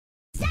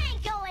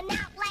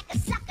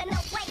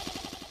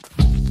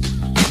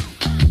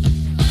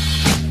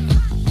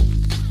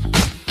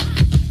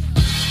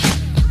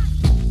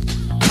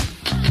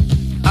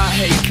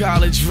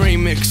College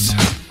remix.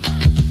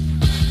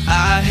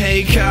 I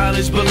hate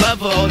college but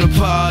love all the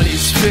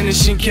parties,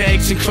 finishing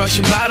cakes and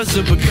crushing bottles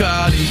of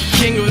Bacardi.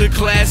 King of the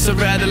class, I'd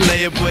rather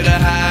lay up with a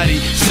hottie.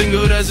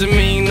 Single doesn't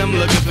mean I'm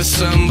looking for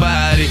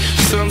somebody.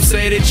 Some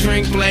say they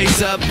drink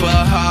blaze up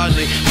but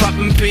hardly.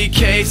 Popping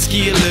PK,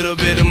 ski a little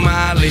bit of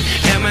Molly.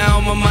 Am I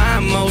on my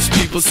mind? Most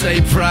people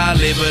say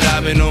probably, but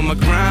I've been on my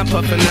grind,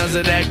 puffing us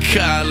of that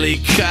Cali.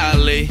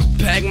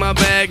 Pack my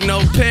bag, no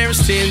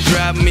parents didn't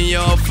drop me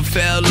off. I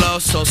fell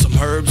lost, saw some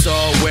herbs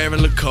all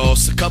wearing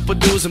Lacoste. A couple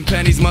dudes and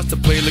pennies must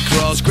have played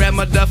lacrosse. Grabbed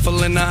my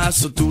duffel and I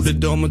hustled through the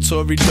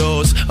dormitory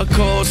doors. Of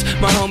course,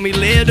 my homie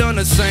lived on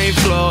the same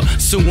floor.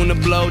 Soon to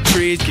blow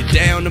trees, get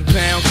down to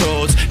pound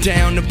codes,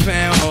 down to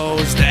pound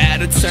hoes. The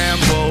out-of-town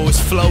boys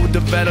flow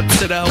developed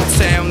to the whole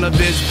town of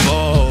his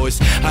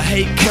boys. I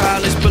hate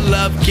college but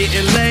love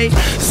getting late.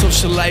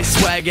 Social life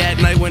swag at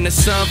night when the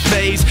sun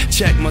fades.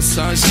 Check my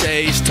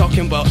sunshades,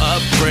 talking about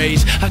upgrades.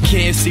 I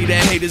can't see the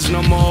haters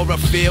no more, I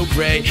feel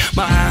great.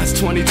 My eyes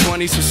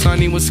 20/20, so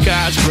sunny when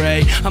skies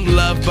gray. I'm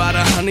loved by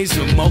the honeys,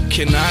 what more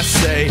can I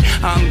say?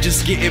 I'm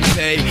just getting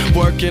paid,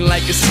 working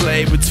like a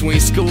slave. Between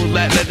school,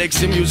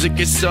 athletics, and music,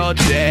 it's all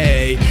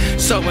day.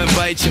 So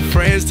invite your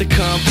friends to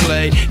come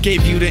play.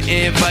 Gave you the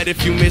invite,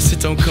 if you miss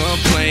it, don't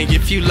complain.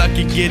 If you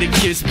lucky, get a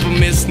kiss, but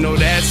miss, no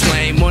that's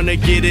lame. Wanna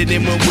get it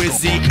in with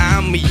Wizzy,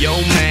 I'm your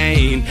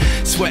main.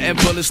 Sweating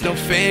bullets, no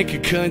fan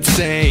can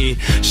contain.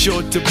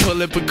 Short to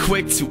pull it, but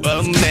quick to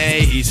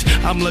amaze.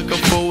 I'm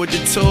looking forward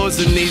to tours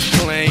in these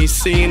planes,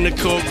 seeing the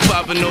cork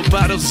popping, no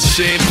bottles of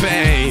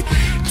champagne.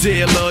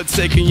 Dear Lord,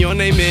 taking your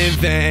name in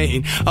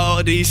vain.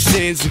 All these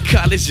sins in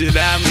college that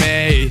I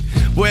made.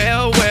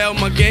 Well,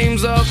 my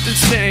game's off the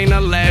chain. I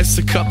last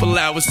a couple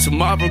hours,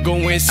 tomorrow go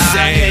insane.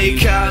 I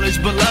hate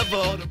college but love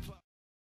all the